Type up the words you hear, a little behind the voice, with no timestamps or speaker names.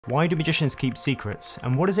Why do magicians keep secrets,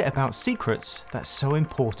 and what is it about secrets that's so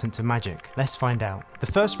important to magic? Let's find out.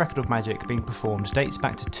 The first record of magic being performed dates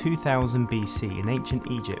back to 2000 BC in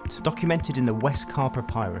ancient Egypt. Documented in the Westcar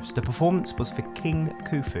Papyrus, the performance was for King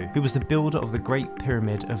Khufu, who was the builder of the Great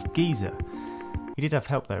Pyramid of Giza. He did have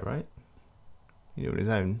help though, right? He did it on his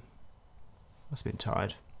own. Must have been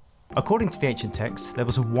tired. According to the ancient text, there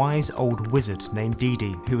was a wise old wizard named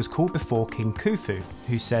Djedi who was called before King Khufu,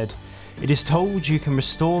 who said, "It is told you can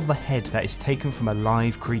restore the head that is taken from a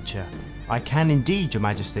live creature." "I can indeed, your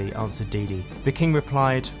majesty," answered Djedi. The king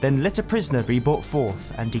replied, "Then let a prisoner be brought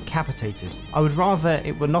forth and decapitated." "I would rather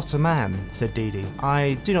it were not a man," said Djedi.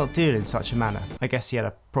 "I do not deal in such a manner." I guess he had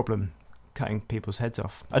a problem cutting people's heads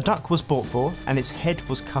off. A duck was brought forth and its head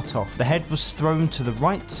was cut off. The head was thrown to the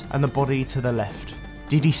right and the body to the left.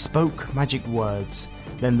 Djedi spoke magic words.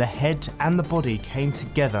 Then the head and the body came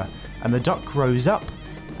together and the duck rose up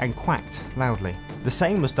and quacked loudly. The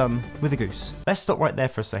same was done with a goose. Let's stop right there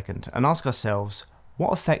for a second and ask ourselves,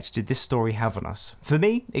 what effect did this story have on us? For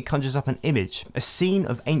me, it conjures up an image, a scene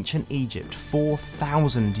of ancient Egypt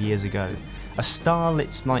 4,000 years ago. A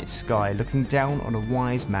starlit night sky looking down on a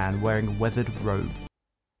wise man wearing a weathered robe.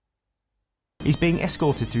 He's being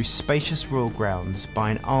escorted through spacious royal grounds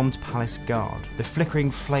by an armed palace guard. The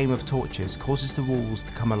flickering flame of torches causes the walls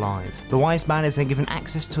to come alive. The wise man is then given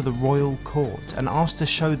access to the royal court and asked to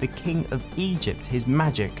show the king of Egypt his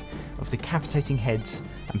magic of decapitating heads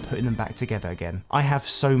and putting them back together again. I have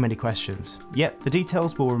so many questions, yet the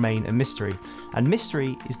details will remain a mystery, and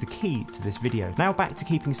mystery is the key to this video. Now back to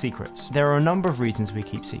keeping secrets. There are a number of reasons we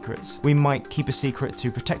keep secrets. We might keep a secret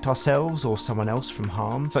to protect ourselves or someone else from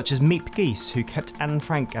harm, such as Meep Geese, who kept Anne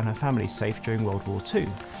Frank and her family safe during World War II.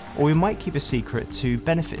 Or we might keep a secret to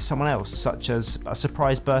benefit someone else, such as a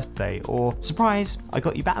surprise birthday, or surprise, I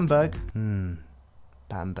got you Battenberg.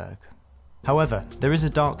 Battenberg. However, there is a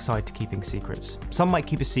dark side to keeping secrets. Some might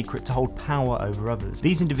keep a secret to hold power over others.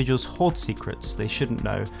 These individuals hoard secrets they shouldn't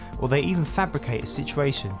know, or they even fabricate a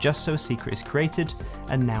situation just so a secret is created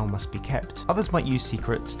and now must be kept. Others might use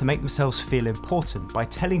secrets to make themselves feel important by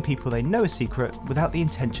telling people they know a secret without the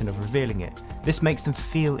intention of revealing it. This makes them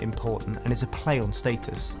feel important and is a play on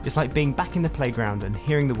status. It's like being back in the playground and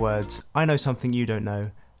hearing the words, "I know something you don't know.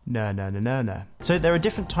 No, no, no, no, no." So there are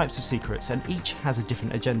different types of secrets and each has a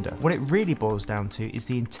different agenda. What it really boils down to is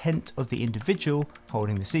the intent of the individual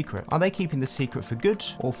holding the secret. Are they keeping the secret for good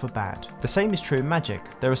or for bad? The same is true in magic.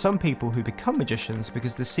 There are some people who become magicians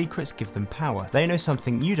because the secrets give them power. They know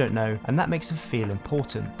something you don't know and that makes them feel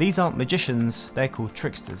important. These aren't magicians, they're called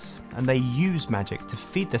tricksters, and they use magic to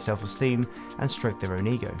feed their self-esteem and stroke their own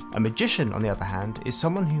ego. A magician, on the other hand, is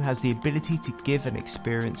someone who has the ability to give an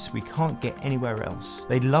experience we can't get anywhere else.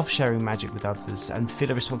 They love sharing magic with others and feel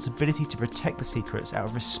a responsibility to protect the secrets out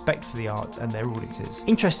of respect for the art and their audiences.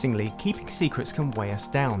 Interestingly, keeping secrets can weigh us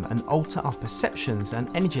down and alter our perceptions and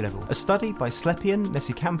energy level. A study by Slepian,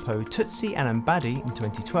 Mesicampo, Tutsi and Ambadi in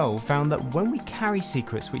 2012 found that when we carry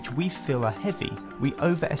secrets which we feel are heavy, we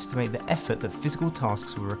overestimate the effort that physical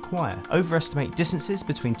tasks will require, overestimate distances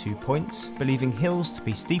between 2 points, believing hills to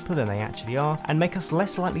be steeper than they actually are, and make us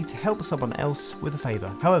less likely to help someone else with a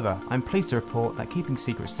favour. However, I'm pleased to report that keeping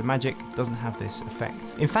secrets to magic doesn't have this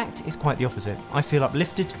effect. In fact, it's quite the opposite. I feel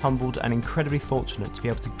uplifted, humbled and incredibly fortunate to be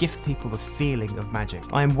able to gift people the feeling of magic.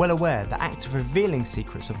 I am well aware the act of revealing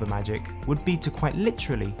secrets of the magic would be to quite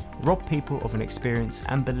literally rob people of an experience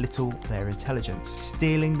and belittle their intelligence,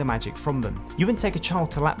 stealing the magic from them. You wouldn't take a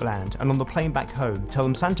child to Lapland and on the plane back home tell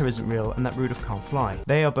them Santa isn't real and that Rudolph can't fly.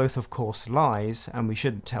 They are both of course lies and we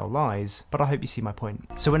shouldn't tell lies, but I hope you see my point.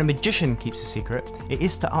 So when a magician keeps a secret, it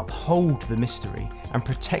is to uphold the mystery and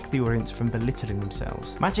protect the audience from belittling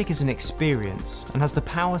themselves. Magic is an experience and has the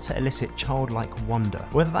power to elicit childlike wonder.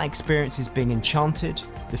 Whether that experience is being enchanted,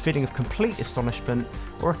 the feeling of complete astonishment,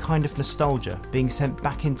 or a kind of nostalgia, being sent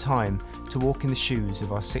back in time to walk in the shoes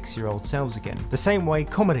of our 6-year-old selves again. The same way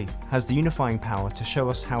comedy has the unifying power to show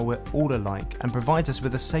us how we're all alike and provides us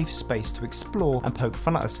with a safe space to explore and poke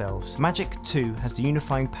fun at ourselves. Magic too has the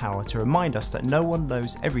unifying power to remind us that no one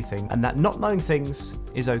knows everything and that not knowing things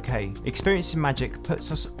is okay. Experiencing magic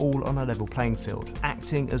puts us all on a level playing field,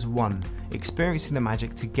 acting as one, experiencing the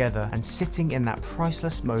magic together and sitting in that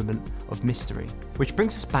priceless moment of mystery. Which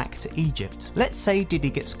brings us back to Egypt. Let's say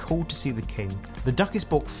Djedi gets called to see the king. The duck is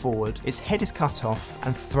brought forward, its head is cut off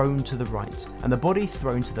and thrown to the right, and the body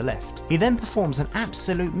thrown to the left. He then performs an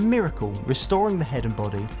absolute miracle, restoring the head and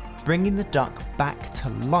body, bringing the duck back to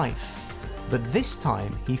life. But this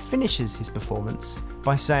time he finishes his performance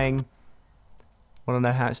by saying, "Want to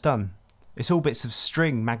know how it's done? It's all bits of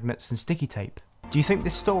string, magnets and sticky tape." Do you think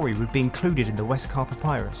this story would be included in the Westcar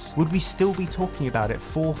Papyrus? Would we still be talking about it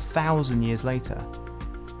 4,000 years later?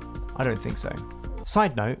 I don't think so.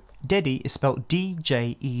 Side note, Djedi is spelled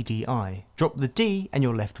D-J-E-D-I. Drop the D and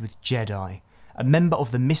you're left with Jedi, a member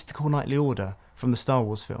of the mystical knightly order from the Star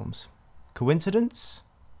Wars films. Coincidence?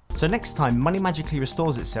 So next time money magically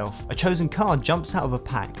restores itself, a chosen card jumps out of a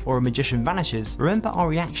pack, or a magician vanishes, remember our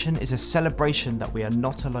reaction is a celebration that we are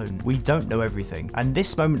not alone. We don't know everything, and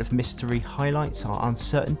this moment of mystery highlights our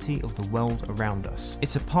uncertainty of the world around us.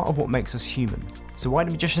 It's a part of what makes us human. So why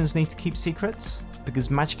do magicians need to keep secrets?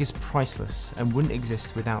 Because magic is priceless and wouldn't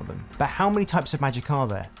exist without them. But how many types of magic are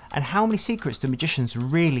there? And how many secrets do magicians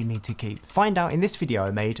really need to keep? Find out in this video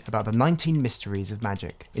I made about the 19 mysteries of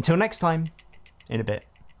magic. Until next time, in a bit.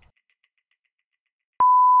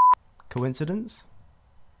 Coincidence?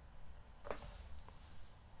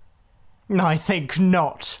 I think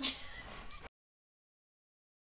not.